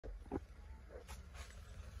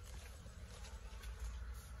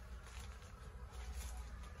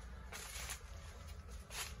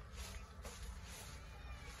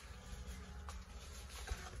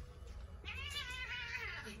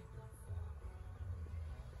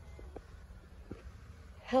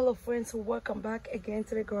Hello friends, welcome back again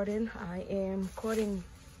to the garden. I am cutting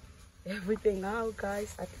everything out,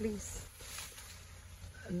 guys. At least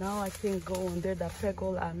now I can go under the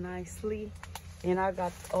pergola nicely, and I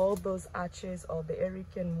got all those arches or the area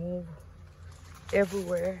can move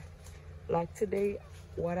everywhere. Like today,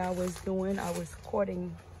 what I was doing, I was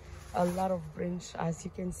cutting a lot of branch, as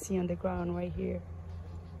you can see on the ground right here.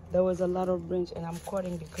 There was a lot of branch, and I'm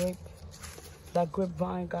cutting the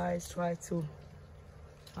grapevine, guys. Try to,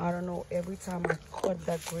 I don't know, every time I cut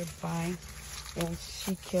that grapevine and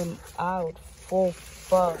she came out full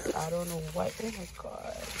fast. I don't know why. Oh my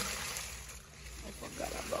god, I forgot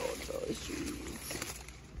about those trees.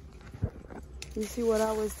 You see what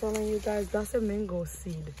I was telling you guys? That's a mango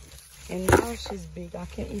seed, and now she's big. I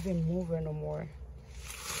can't even move her no more.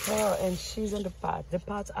 Her, and she's in the pot. The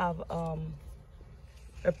pots have a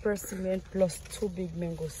persimmon plus 2 big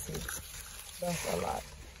mango seeds. That's a lot.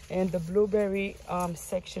 And the blueberry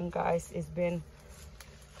section, guys, has been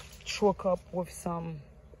choked up with some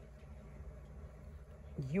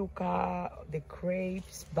yucca, the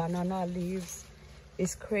grapes, banana leaves.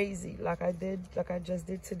 It's crazy. Like I just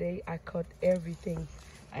did today, I cut everything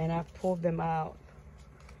and I pulled them out.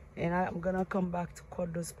 And I'm gonna come back to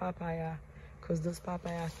cut those papaya, because those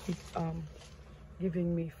papaya keep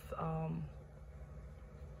giving me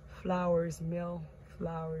flowers, male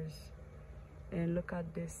flowers. And look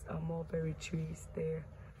at this mulberry trees there.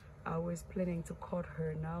 I was planning to cut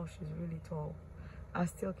her. Now she's really tall. I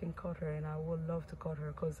still can cut her, and I would love to cut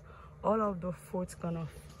her because all of the fruits gonna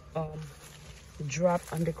drop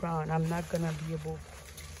on the ground. I'm not gonna be able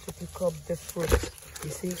to pick up the fruit.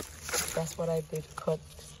 You see, that's what I did. Cut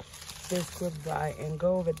this goodbye and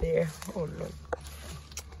go over there. Oh look.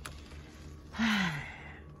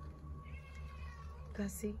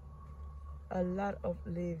 Guys, see? A lot of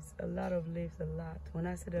leaves, a lot of leaves, a lot. When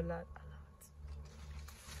I said a lot.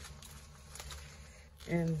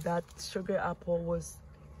 And that sugar apple was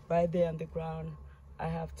right there on the ground. I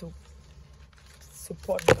have to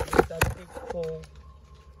support it with that big pole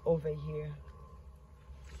over here.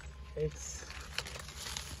 It's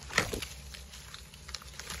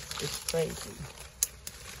crazy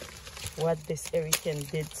what this hurricane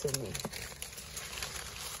did to me.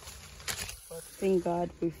 But thank God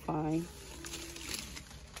we're fine.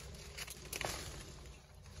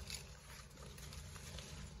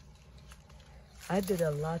 I did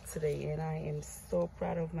a lot today, and I am so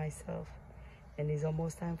proud of myself. And it's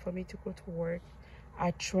almost time for me to go to work.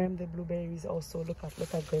 I trimmed the blueberries also. Look at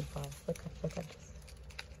grapevine. Look at this.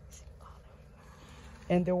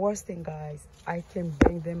 And the worst thing, guys, I can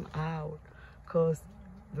bring them out because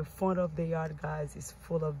the front of the yard, guys, is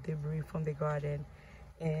full of debris from the garden.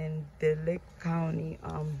 And the Lake County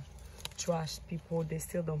trash people, they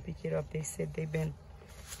still don't pick it up. They said they've been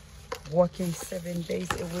working 7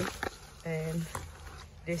 days a week, and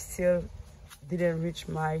they still didn't reach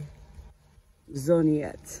my zone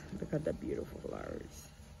yet. Look at the beautiful flowers.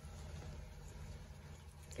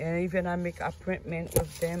 And even I make appointment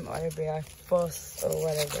with them, or if I fuss or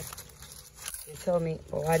whatever, they tell me,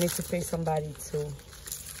 oh, I need to pay somebody to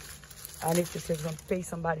pay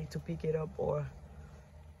somebody to pick it up, or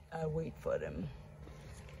I wait for them.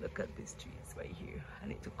 Look at these trees right here. I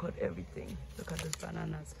need to cut everything. Look at those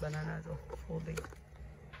bananas. Bananas are folding.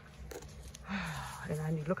 And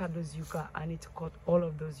I need, look at those yucca. I need to cut all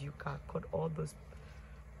of those yucca. Cut all those.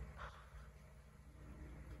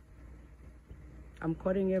 I'm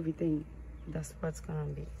cutting everything. That's what's gonna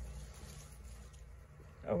be.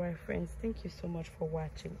 All right, friends. Thank you so much for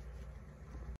watching.